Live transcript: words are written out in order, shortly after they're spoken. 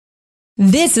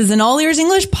This is an All Ears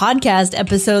English podcast,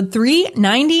 episode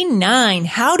 399,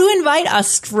 How to Invite a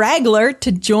Straggler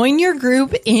to Join Your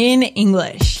Group in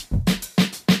English.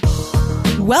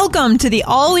 Welcome to the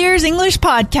All Ears English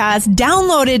podcast,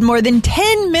 downloaded more than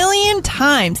 10 million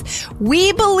times.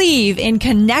 We believe in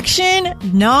connection,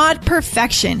 not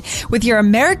perfection, with your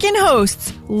American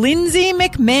hosts, Lindsay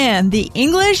McMahon, the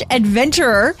English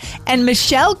adventurer, and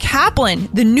Michelle Kaplan,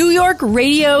 the New York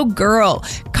radio girl,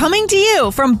 coming to you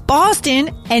from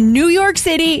Boston and New York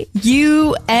City,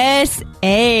 USA.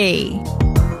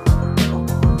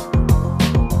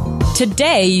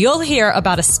 Today, you'll hear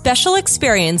about a special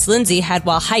experience Lindsay had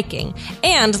while hiking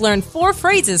and learn 4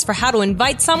 phrases for how to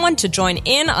invite someone to join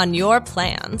in on your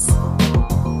plans.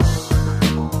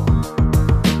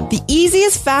 The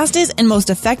easiest, fastest, and most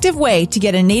effective way to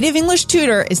get a native English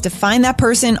tutor is to find that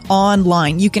person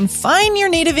online. You can find your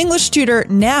native English tutor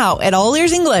now at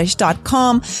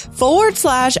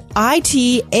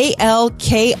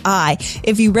allearsenglish.com/ITALKI.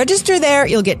 If you register there,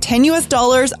 you'll get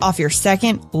 $10 off your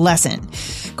second lesson.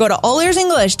 Go to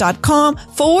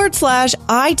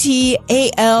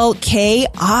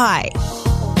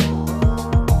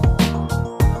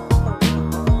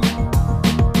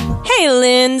Hey,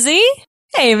 Lindsay.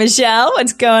 Hey, Michelle.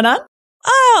 What's going on?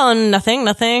 Oh,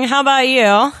 nothing. How about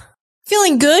you?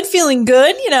 Feeling good.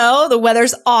 You know, the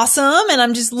weather's awesome and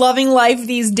I'm just loving life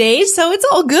these days. So it's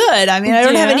all good. I mean, I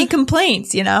don't have any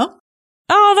complaints, you know?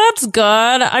 Oh, that's good.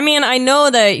 I mean, I know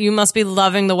that you must be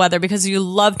loving the weather because you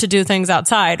love to do things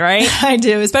outside, right? I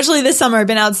do. Especially this summer. I've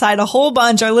been outside a whole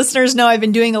bunch. Our listeners know I've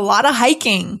been doing a lot of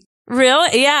hiking.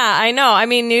 Really? Yeah, I know. I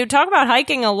mean, you talk about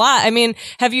hiking a lot. I mean,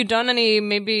 have you done any,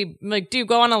 do you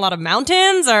go on a lot of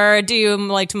mountains or do you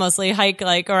like to mostly hike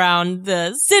like around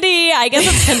the city? I guess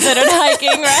it's considered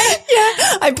hiking, right?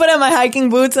 Yeah. I put on my hiking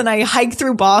boots and I hike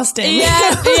through Boston.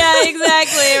 Yeah,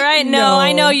 exactly, right? No,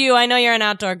 I know you. I know you're an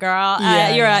outdoor girl.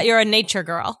 You're a nature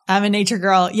girl. I'm a nature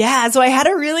girl. Yeah. So I had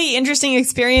a really interesting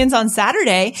experience on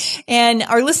Saturday and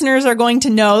our listeners are going to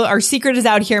know our secret is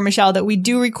out here, Michelle, that we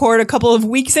do record a couple of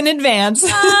weeks in advance.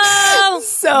 Oh.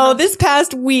 So this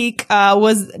past week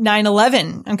was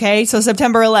 9/11. Okay, so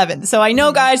September 11th. So I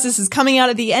know, guys, this is coming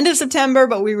out at the end of September,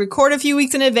 but we record a few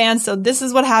weeks in advance. So this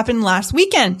is what happened last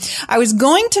weekend. I was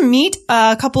going to meet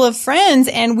a couple of friends,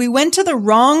 and we went to the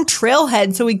wrong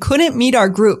trailhead, so we couldn't meet our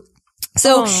group.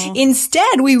 So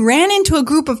instead, we ran into a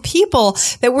group of people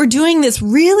that were doing this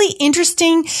really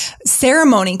interesting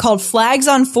ceremony called Flags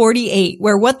on 48,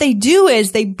 where what they do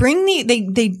is they bring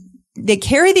they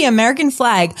carry the American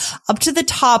flag up to the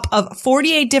top of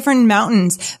 48 different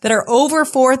mountains that are over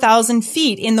 4,000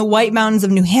 feet in the White Mountains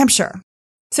of New Hampshire.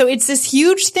 So it's this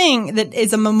huge thing that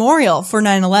is a memorial for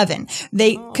 9/11.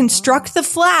 They construct the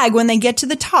flag when they get to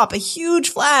the top, a huge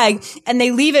flag, and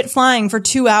they leave it flying for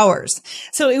 2 hours.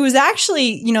 So it was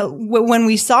actually, you know, when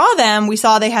we saw them, we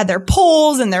saw they had their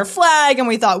poles and their flag, and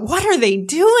we thought, what are they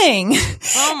doing?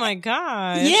 Oh my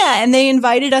gosh. Yeah, and they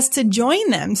invited us to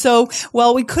join them. So,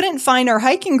 well, we couldn't find our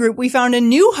hiking group. We found a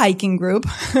new hiking group,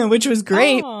 which was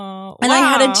great. And I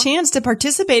had a chance to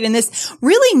participate in this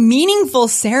really meaningful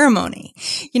ceremony.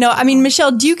 You know, I mean,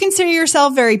 Michelle, do you consider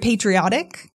yourself very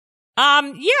patriotic?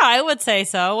 Yeah, I would say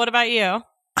so. What about you?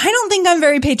 I don't think I'm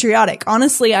very patriotic.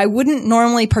 Honestly, I wouldn't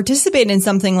normally participate in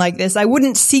something like this. I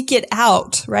wouldn't seek it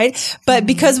out, right? But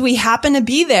because we happen to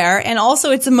be there, and also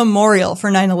it's a memorial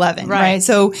for 9/11, right?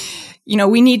 So, you know,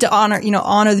 we need to honor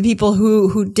the people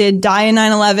who did die in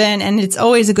 9/11. And it's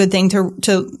always a good thing to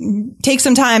take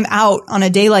some time out on a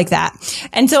day like that.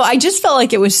 And so I just felt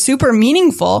like it was super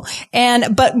meaningful.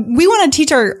 But we want to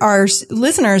teach our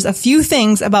listeners a few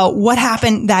things about what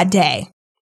happened that day.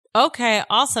 Okay,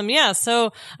 awesome. Yeah.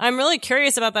 So I'm really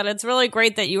curious about that. It's really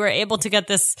great that you were able to get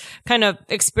this kind of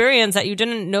experience that you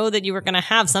didn't know that you were going to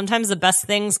have. Sometimes the best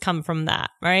things come from that,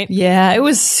 right? Yeah, it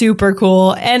was super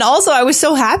cool. And also I was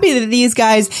so happy that these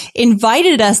guys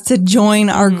invited us to join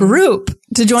our group,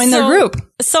 to join their group.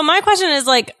 So my question is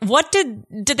like, what did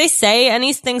they say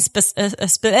anything did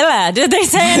they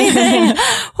say anything?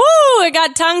 Whoo, it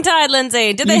got tongue tied,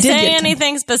 Lindsay. Did they say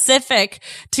anything specific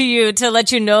to you to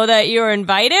let you know that you were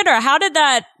invited, or how did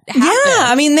that happen?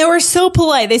 Yeah, I mean, they were so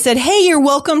polite. They said, hey, you're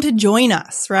welcome to join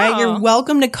us, right? You're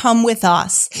welcome to come with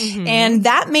us. And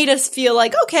that made us feel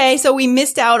like, okay, so we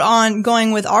missed out on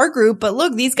going with our group, but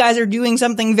look, these guys are doing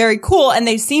something very cool and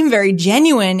they seem very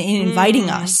genuine in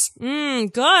inviting us.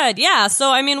 Good. Yeah.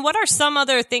 So, I mean, what are some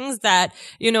other things that,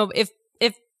 you know, if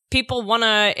people want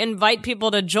to invite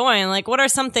people to join, like what are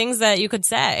some things that you could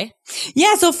say?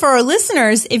 Yeah. So for our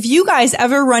listeners, if you're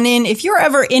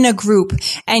ever in a group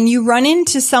and you run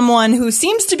into someone who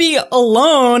seems to be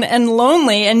alone and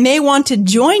lonely and may want to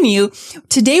join you,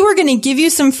 today we're going to give you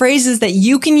some phrases that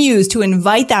you can use to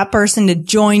invite that person to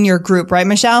join your group. Right,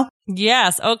 Michelle?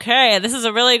 Yes. Okay. This is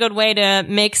a really good way to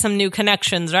make some new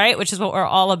connections, right? Which is what we're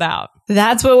all about.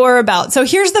 That's what we're about. So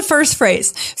here's the first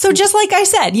phrase. So just like I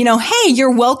said, hey,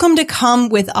 you're welcome to come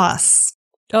with us.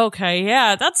 Okay.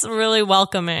 Yeah. That's really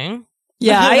welcoming.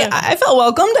 Yeah. I felt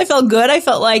welcomed. I felt good. I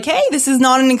felt like, hey, this is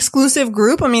not an exclusive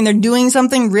group. I mean, they're doing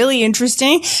something really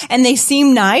interesting and they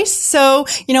seem nice. So,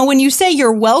 when you say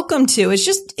you're welcome to,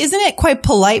 isn't it quite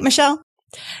polite, Michelle?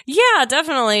 Yeah,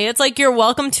 definitely. It's like you're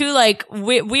welcome to, like,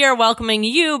 we are welcoming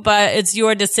you, but it's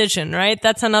your decision, right?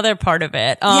 That's another part of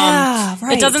it. Yeah,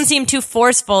 right. It doesn't seem too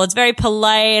forceful. It's very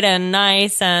polite and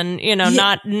nice and,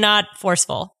 not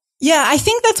forceful. Yeah, I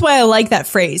think that's why I like that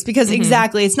phrase because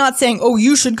exactly, it's not saying, oh,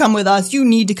 you should come with us. You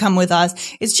need to come with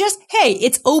us. It's just, hey,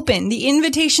 it's open. The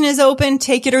invitation is open.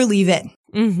 Take it or leave it.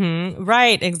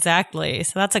 Right, exactly.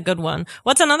 So that's a good one.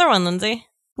 What's another one, Lindsay?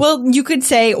 Well, you could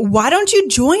say, why don't you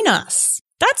join us?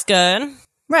 That's good.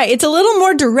 Right. It's a little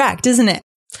more direct, isn't it?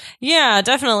 Yeah,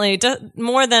 definitely.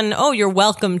 More than, oh, you're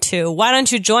welcome to. Why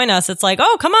don't you join us? It's like,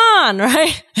 oh, come on,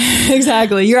 right?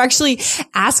 Exactly. You're actually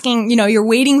asking, you're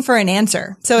waiting for an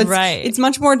answer. So it's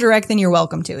much more direct than you're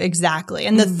welcome to. Exactly.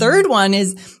 And the third one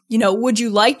is, would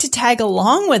you like to tag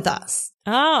along with us?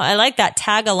 Oh, I like that.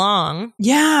 Tag along.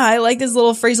 Yeah, I like this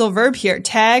little phrasal verb here.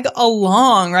 Tag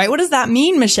along, right? What does that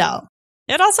mean, Michelle?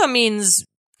 It also means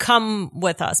come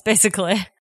with us, basically.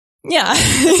 Yeah.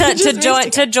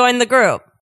 to join the group.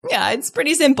 Yeah, it's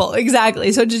pretty simple.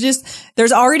 Exactly. So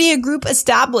there's already a group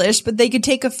established, but they could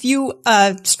take a few,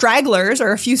 stragglers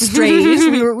or a few strays.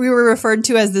 We were referred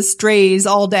to as the strays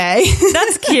all day.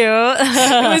 That's cute.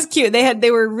 It was cute.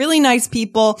 They were really nice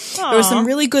people. Aww. There was some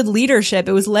really good leadership.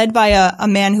 It was led by a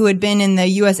man who had been in the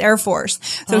U.S. Air Force.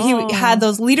 So he had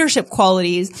those leadership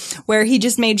qualities where he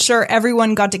just made sure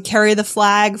everyone got to carry the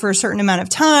flag for a certain amount of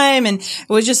time. And it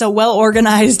was just a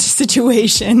well-organized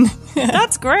situation.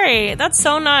 That's great. That's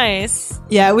so nice.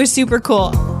 Yeah, it was super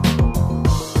cool.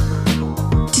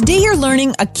 Today you're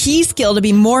learning a key skill to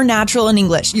be more natural in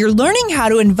English. You're learning how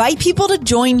to invite people to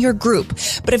join your group.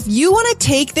 But if you want to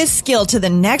take this skill to the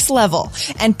next level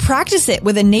and practice it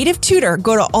with a native tutor,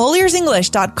 go to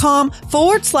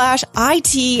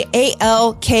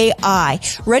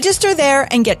allearsenglish.com/ITALKI. Register there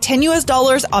and get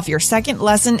 $10 off your second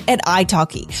lesson at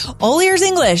italki.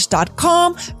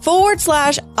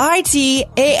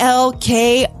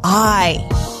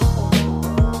 allearsenglish.com/ITALKI.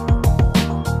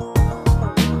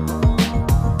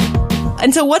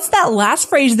 And so what's that last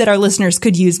phrase that our listeners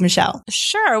could use, Michelle?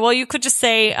 Sure. Well, you could just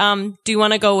say, do you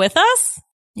want to go with us?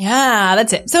 Yeah,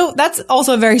 that's it. So that's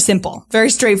also very simple,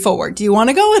 very straightforward. Do you want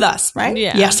to go with us, right?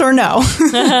 Yeah. Yes or no?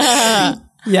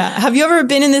 Yeah. Have you ever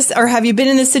been in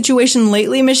this situation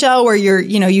lately, Michelle, where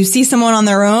you see someone on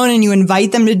their own and you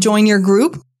invite them to join your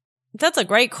group? That's a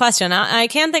great question. I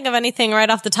can't think of anything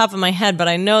right off the top of my head, but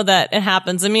I know that it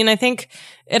happens. I mean, I think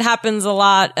it happens a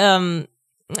lot, and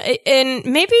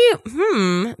maybe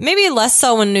less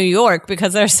so in New York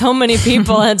because there's so many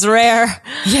people. It's rare.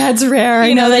 Yeah, it's rare.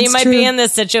 I know that you might be in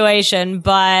this situation,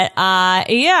 but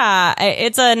yeah,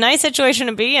 it's a nice situation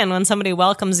to be in when somebody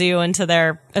welcomes you into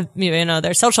their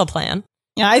their social plan.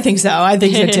 Yeah, I think so. I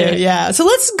think so too. Yeah. So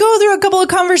let's go through a couple of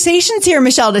conversations here,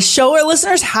 Michelle, to show our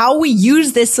listeners how we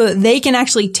use this so that they can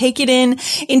actually take it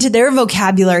into their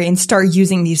vocabulary and start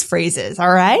using these phrases.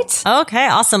 All right? Okay,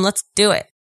 awesome. Let's do it.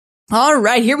 All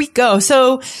right, here we go.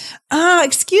 So,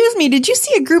 excuse me, did you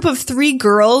see a group of 3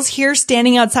 girls here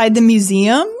standing outside the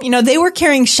museum? They were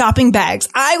carrying shopping bags.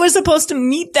 I was supposed to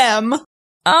meet them.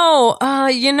 Oh,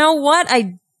 you know what?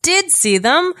 I did see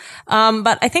them,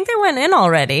 but I think they went in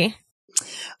already.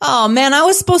 Oh man, I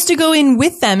was supposed to go in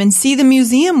with them and see the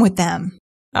museum with them.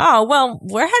 Oh, well,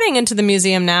 we're heading into the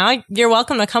museum now. You're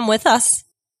welcome to come with us.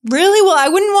 Really? Well, I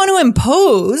wouldn't want to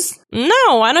impose.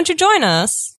 No, why don't you join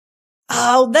us?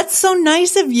 Oh, that's so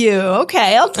nice of you.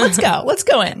 Okay, let's go. Let's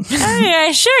go in.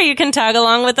 Yeah, sure. You can tag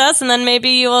along with us and then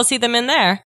maybe you will see them in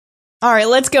there. All right,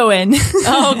 let's go in.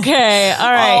 Okay,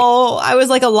 all right. Oh, I was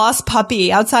like a lost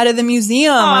puppy outside of the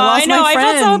museum. I lost my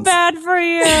friends. I felt so bad for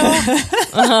you.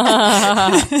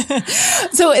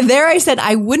 So there I said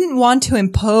I wouldn't want to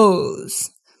impose.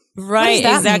 Right,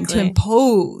 what does that exactly. mean, to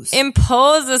impose?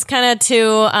 Impose is kind of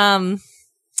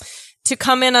to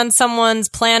come in on someone's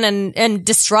plan and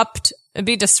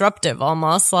be disruptive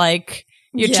almost, like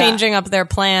you're changing up their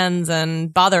plans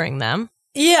and bothering them.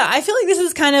 Yeah, I feel like this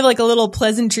is kind of like a little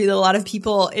pleasantry that a lot of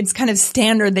people, it's kind of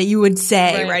standard that you would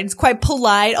say, right? It's quite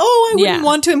polite. Oh, I wouldn't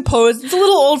want to impose. It's a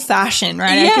little old fashioned,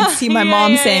 right? I could see my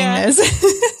mom saying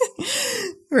this.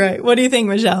 Right. What do you think,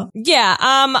 Michelle? Yeah.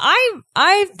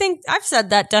 I think I've said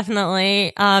that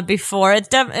definitely, before.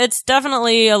 It's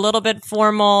definitely a little bit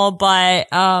formal, but,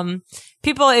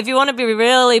 people, if you want to be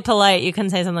really polite, you can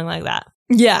say something like that.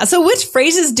 Yeah. So which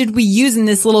phrases did we use in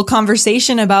this little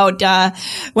conversation about,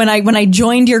 when I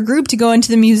joined your group to go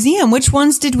into the museum? Which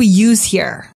ones did we use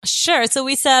here? Sure. So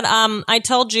we said, I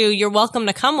told you you're welcome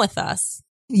to come with us.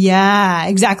 Yeah,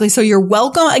 exactly. So you're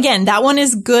welcome. Again, that one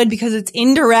is good because it's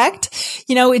indirect.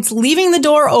 You know, it's leaving the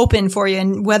door open for you.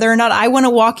 And whether or not I want to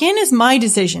walk in is my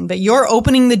decision, but you're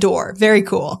opening the door. Very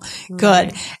cool.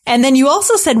 Good. Right. And then you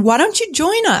also said, why don't you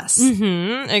join us?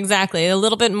 Mm-hmm. Exactly. A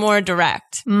little bit more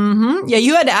direct. Mm-hmm. Yeah,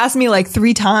 you had to ask me like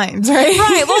 3 times, right?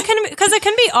 Right. Well, because it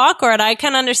can be awkward. I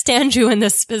can understand you in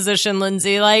this position,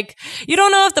 Lindsay. Like, you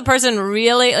don't know if the person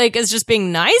really like is just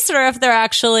being nice or if they're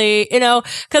actually, you know,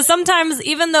 because sometimes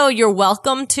even though you're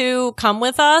welcome to come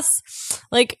with us,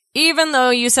 like, even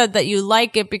though you said that you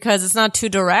like it because it's not too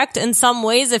direct, in some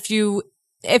ways, if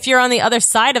you're on the other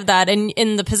side of that and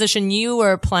in the position you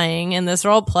were playing in this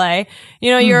role play, you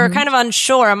know, you're kind of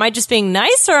unsure. Am I just being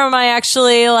nice or am I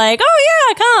actually like, oh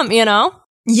yeah, come, you know?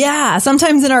 Yeah,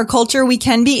 sometimes in our culture, we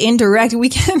can be indirect.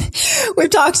 We've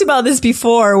talked about this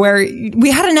before where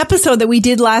we had an episode that we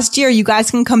did last year. You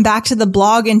guys can come back to the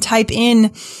blog and type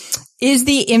in, is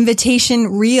the invitation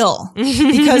real?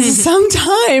 Because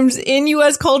sometimes in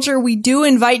U.S. culture, we do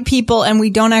invite people and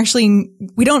we don't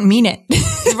mean it.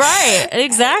 Right.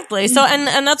 Exactly. So,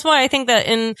 and that's why I think that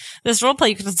in this role play,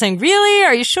 you could be saying, really?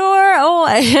 Are you sure? Oh,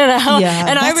 you know, yeah,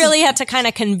 and I really had to kind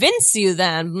of convince you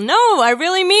then. No, I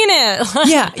really mean it.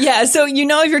 Yeah. Yeah. So, you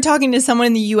know, if you're talking to someone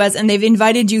in the U.S. and they've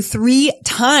invited you 3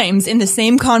 times in the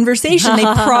same conversation, they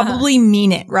probably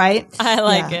mean it, right? I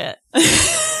like it.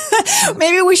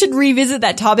 Maybe we should revisit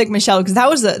that topic, Michelle, because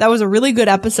that was a really good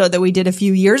episode that we did a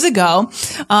few years ago.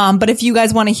 But if you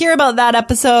guys want to hear about that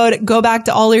episode, go back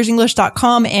to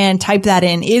allearsenglish.com and type that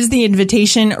in. Is the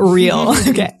invitation real?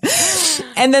 Okay.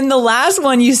 And then the last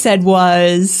one you said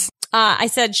was? I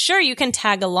said, sure, you can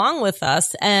tag along with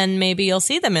us and maybe you'll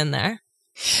see them in there.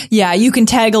 Yeah, you can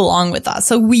tag along with us.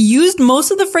 So we used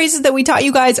most of the phrases that we taught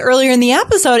you guys earlier in the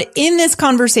episode in this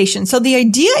conversation. So the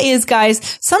idea is,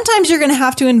 guys, sometimes you're going to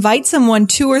have to invite someone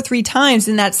 2 or 3 times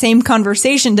in that same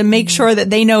conversation to make sure that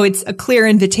they know it's a clear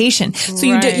invitation. So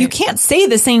you can't say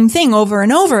the same thing over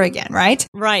and over again, right?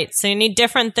 Right. So you need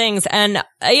different things. And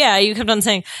yeah, you kept on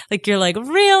saying, like, you're like,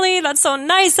 really? That's so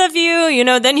nice of you. You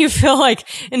know, then you feel like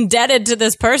indebted to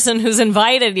this person who's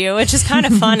invited you, which is kind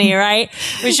of funny, right?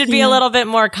 We should be a little bit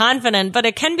more confident, but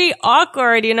it can be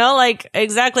awkward, you know, like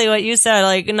exactly what you said,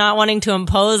 like not wanting to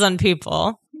impose on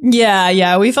people.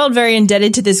 Yeah. We felt very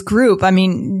indebted to this group. I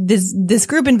mean, this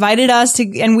group invited us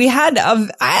to, and we had,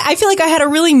 I feel like I had a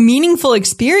really meaningful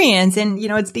experience. And, you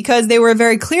know, it's because they were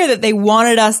very clear that they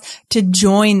wanted us to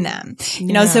join them.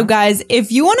 You know, so guys,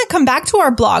 if you want to come back to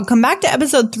our blog, come back to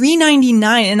episode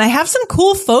 399, and I have some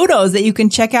cool photos that you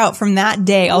can check out from that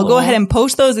day. I'll go ahead and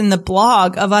post those in the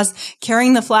blog of us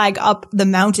carrying the flag up the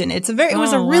mountain. It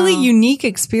was a really unique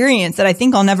experience that I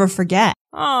think I'll never forget.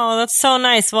 Oh, that's so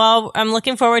nice. Well, I'm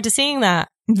looking forward to seeing that.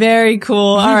 Very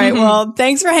cool. All right. Well,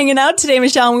 thanks for hanging out today,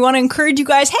 Michelle. And we want to encourage you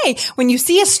guys, hey, when you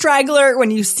see a straggler, when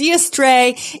you see a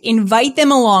stray, invite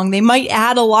them along. They might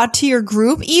add a lot to your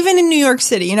group, even in New York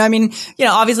City. You know, I mean, you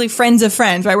know, obviously friends of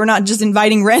friends, right? We're not just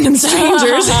inviting random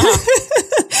strangers.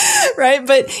 Right.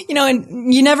 But, you know,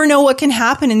 and you never know what can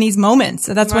happen in these moments.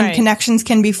 So that's when connections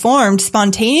can be formed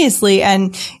spontaneously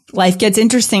and life gets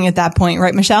interesting at that point.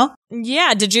 Right, Michelle?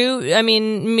 Yeah. Did you,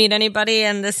 meet anybody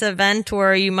in this event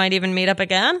where you might even meet up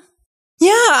again? Yeah,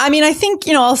 I mean, I think,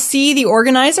 you know, I'll see the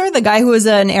organizer, the guy who was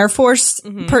an Air Force,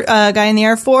 guy in the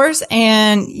Air Force,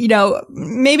 and, you know,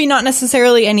 maybe not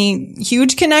necessarily any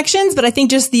huge connections, but I think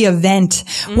just the event,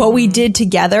 what we did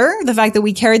together, the fact that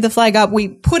we carried the flag up, we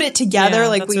put it together,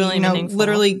 like we, really, you know,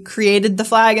 literally created the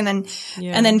flag and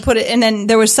then put it, and then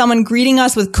there was someone greeting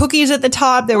us with cookies at the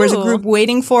top. There was a group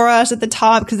waiting for us at the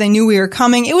top because they knew we were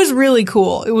coming. It was really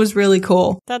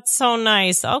cool. That's so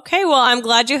nice. Okay. Well, I'm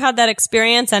glad you had that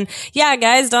experience. And yeah,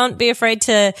 guys, don't be afraid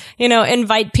to, you know,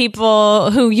 invite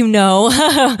people who you know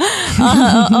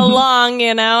along,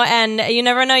 you know, and you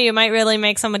never know, you might really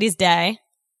make somebody's day.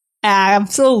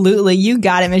 Absolutely. You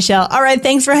got it, Michelle. All right.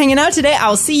 Thanks for hanging out today.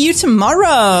 I'll see you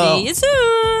tomorrow. See you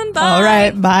soon. Bye. All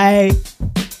right. Bye.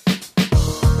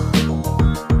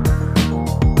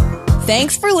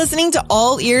 Thanks for listening to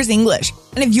All Ears English.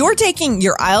 And if you're taking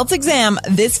your IELTS exam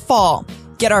this fall,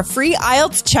 Get our free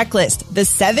IELTS checklist, the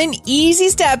 7 easy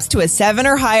steps to a 7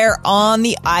 or higher on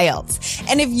the IELTS.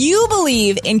 And if you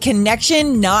believe in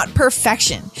connection, not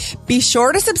perfection, be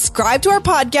sure to subscribe to our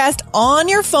podcast on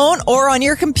your phone or on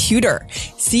your computer.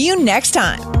 See you next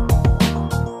time.